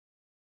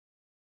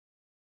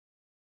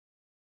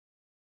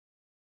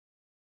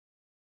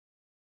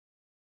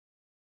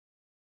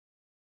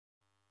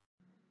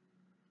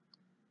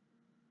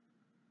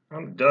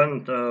I'm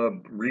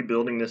done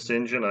rebuilding this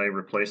engine. I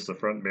replaced the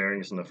front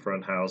bearings in the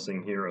front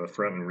housing here, or the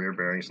front and rear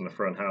bearings in the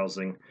front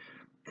housing.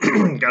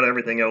 Got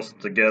everything else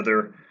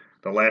together.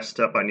 The last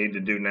step I need to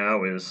do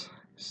now is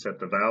set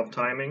the valve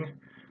timing.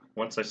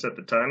 Once I set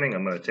the timing,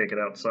 I'm going to take it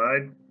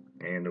outside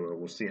and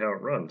we'll see how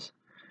it runs.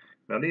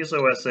 Now these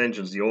OS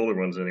engines, the older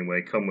ones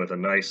anyway, come with a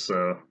nice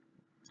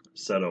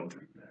set of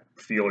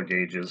feeler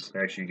gauges.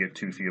 Actually, you get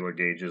two feeler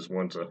gauges.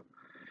 One's a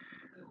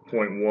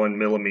 0.1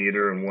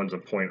 millimeter and one's a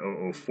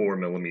 0.004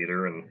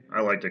 millimeter, and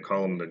I like to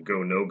call them the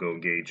go-no-go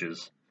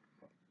gauges.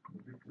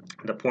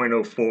 The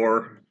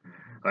 0.04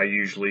 I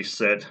usually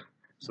set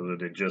so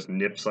that it just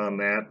nips on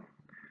that.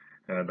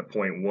 The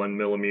 0.1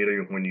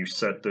 millimeter, when you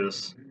set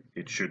this,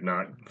 it should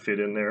not fit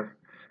in there.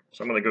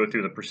 So I'm going to go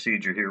through the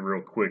procedure here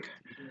real quick.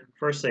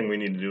 First thing we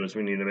need to do is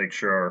we need to make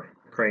sure our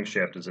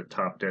crankshaft is at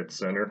top dead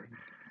center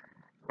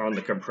on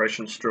the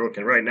compression stroke,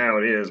 and right now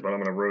it is, but I'm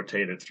going to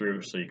rotate it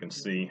through so you can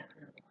see.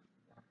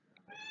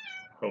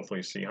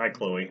 Hopefully see. Hi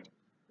Chloe.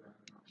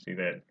 See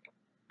that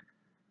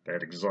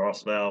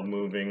exhaust valve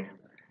moving.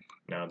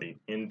 Now the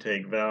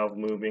intake valve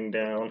moving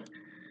down.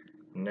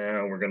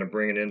 Now we're going to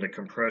bring it into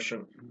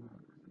compression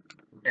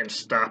and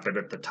stop it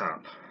at the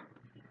top.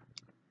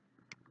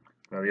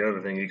 Now the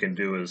other thing you can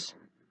do is,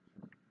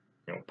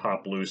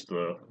 pop loose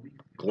the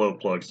glow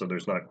plug so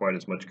there's not quite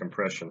as much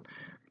compression.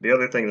 The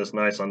other thing that's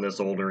nice on this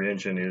older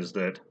engine is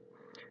that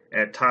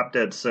at top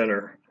dead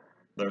center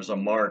there's a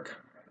mark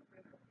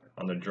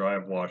on the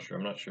drive washer.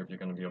 I'm not sure if you're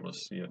going to be able to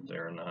see it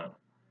there or not.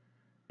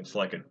 It's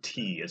like a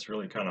T. It's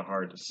really kind of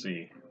hard to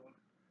see.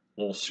 A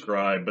little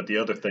scribe. But the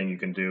other thing you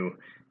can do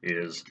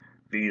is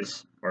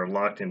these are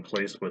locked in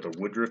place with a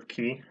woodruff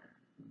key.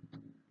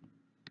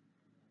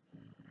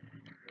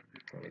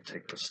 Let me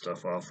take this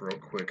stuff off real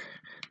quick.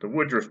 The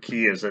woodruff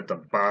key is at the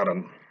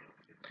bottom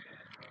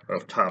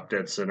of top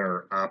dead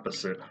center,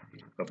 opposite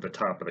of the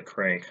top of the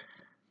crank.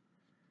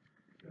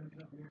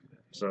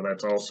 So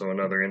that's also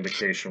another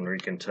indication where you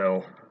can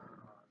tell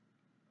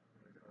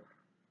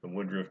the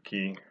woodruff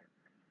key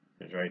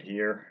is right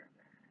here,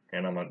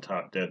 and I'm on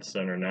top dead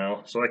center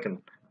now, so I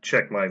can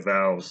check my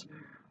valves.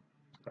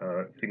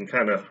 You can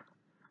kind of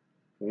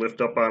lift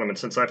up on them, and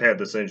since I've had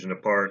this engine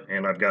apart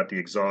and I've got the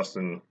exhaust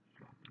in,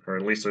 or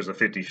at least there's a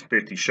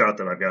 50-50 shot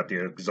that I've got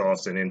the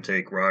exhaust and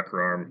intake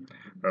rocker arm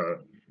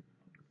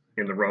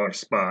in the wrong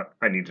spot,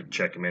 I need to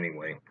check them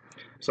anyway.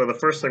 So the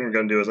first thing we're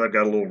going to do is I've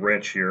got a little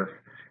wrench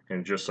here,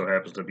 and it just so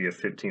happens to be a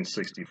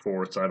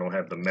 15/64, so I don't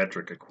have the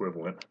metric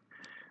equivalent.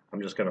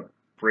 I'm just going to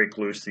break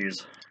loose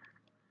these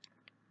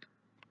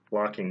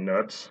locking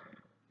nuts,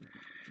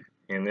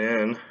 and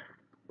then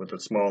with a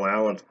small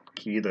Allen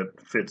key that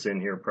fits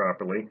in here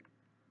properly,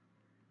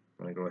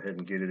 I'm going to go ahead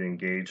and get it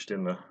engaged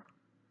in the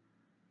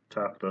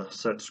top of the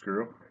set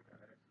screw.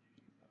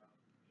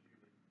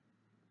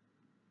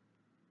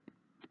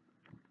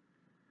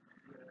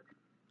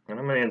 And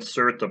I'm going to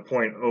insert the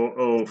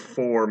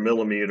 0.004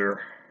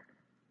 millimeter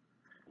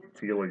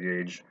feeler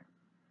gauge.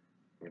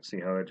 You can see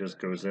how it just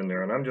goes in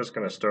there, and I'm just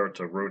going to start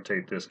to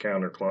rotate this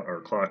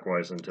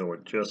clockwise until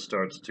it just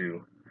starts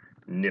to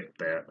nip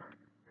that.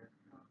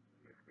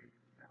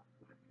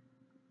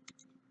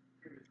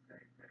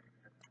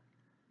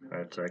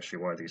 That's actually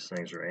why these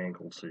things are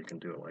angled, so you can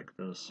do it like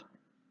this.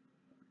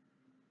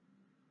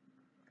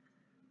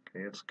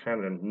 Okay, it's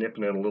kind of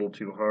nipping it a little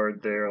too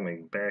hard there. Let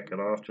me back it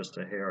off just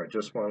a hair. I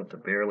just want it to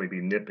barely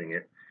be nipping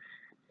it.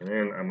 And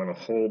then I'm going to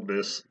hold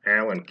this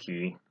Allen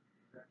key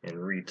and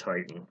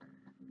retighten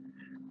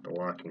the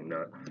locking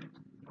nut.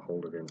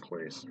 Hold it in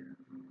place.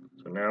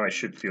 So now I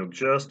should feel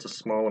just a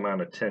small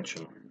amount of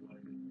tension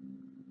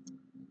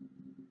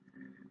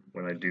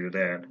when I do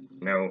that.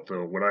 Now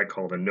what I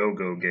call the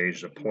no-go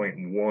gauge, the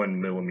 0.1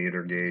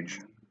 millimeter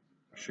gauge,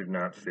 should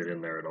not fit in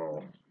there at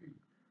all.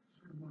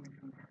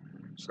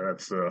 So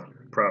that's the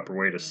proper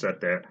way to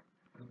set that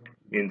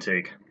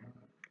intake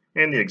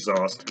and the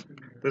exhaust.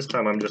 This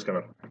time I'm just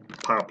going to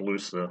pop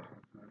loose the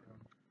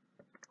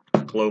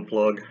glow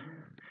plug,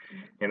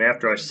 and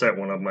after I set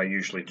one of them I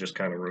usually just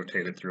kind of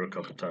rotate it through a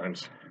couple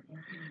times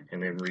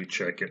and then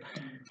recheck it.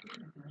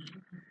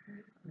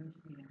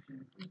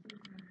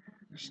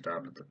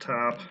 Stop at the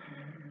top,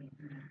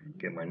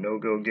 get my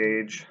no-go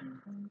gauge,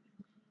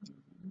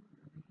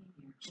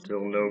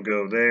 still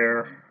no-go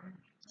there,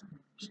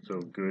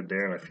 still good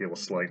there, and I feel a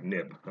slight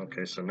nip.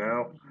 Okay, so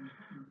now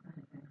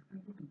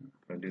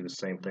I'm going to do the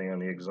same thing on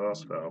the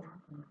exhaust valve.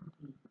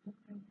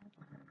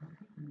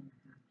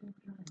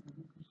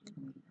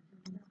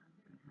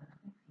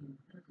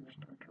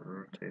 Start to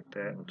rotate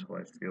that until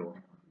I feel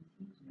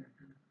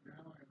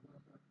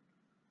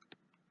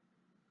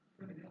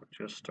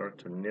just start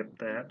to nip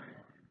that.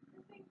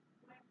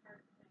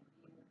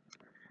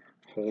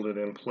 Hold it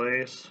in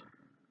place.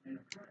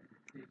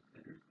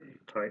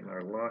 Tighten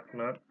our lock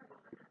nut.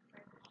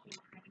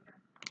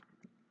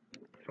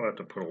 Don't have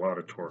to put a lot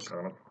of torque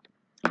on them.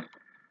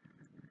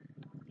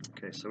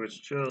 Okay, so it's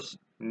just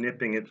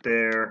nipping it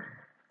there,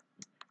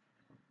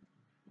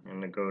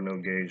 and the go-no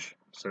gauge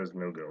says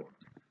no-go.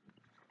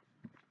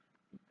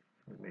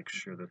 Make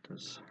sure that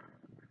this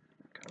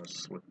kind of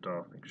slipped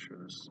off. Make sure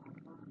this.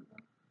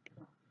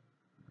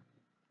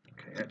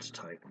 Okay, that's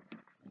tight.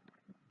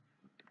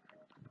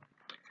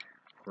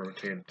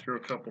 Rotate it through a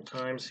couple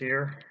times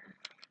here.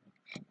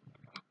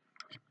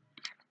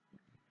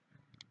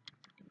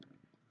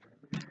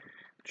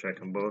 Check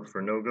them both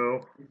for no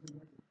go,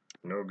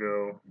 no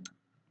go,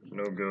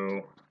 no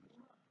go,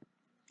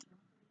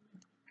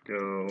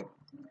 go,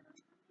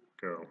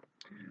 go.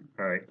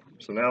 Alright,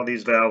 so now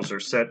these valves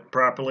are set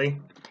properly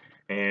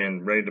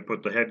and ready to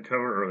put the head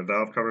cover or the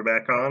valve cover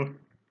back on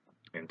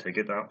and take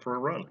it out for a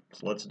run.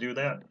 So let's do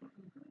that.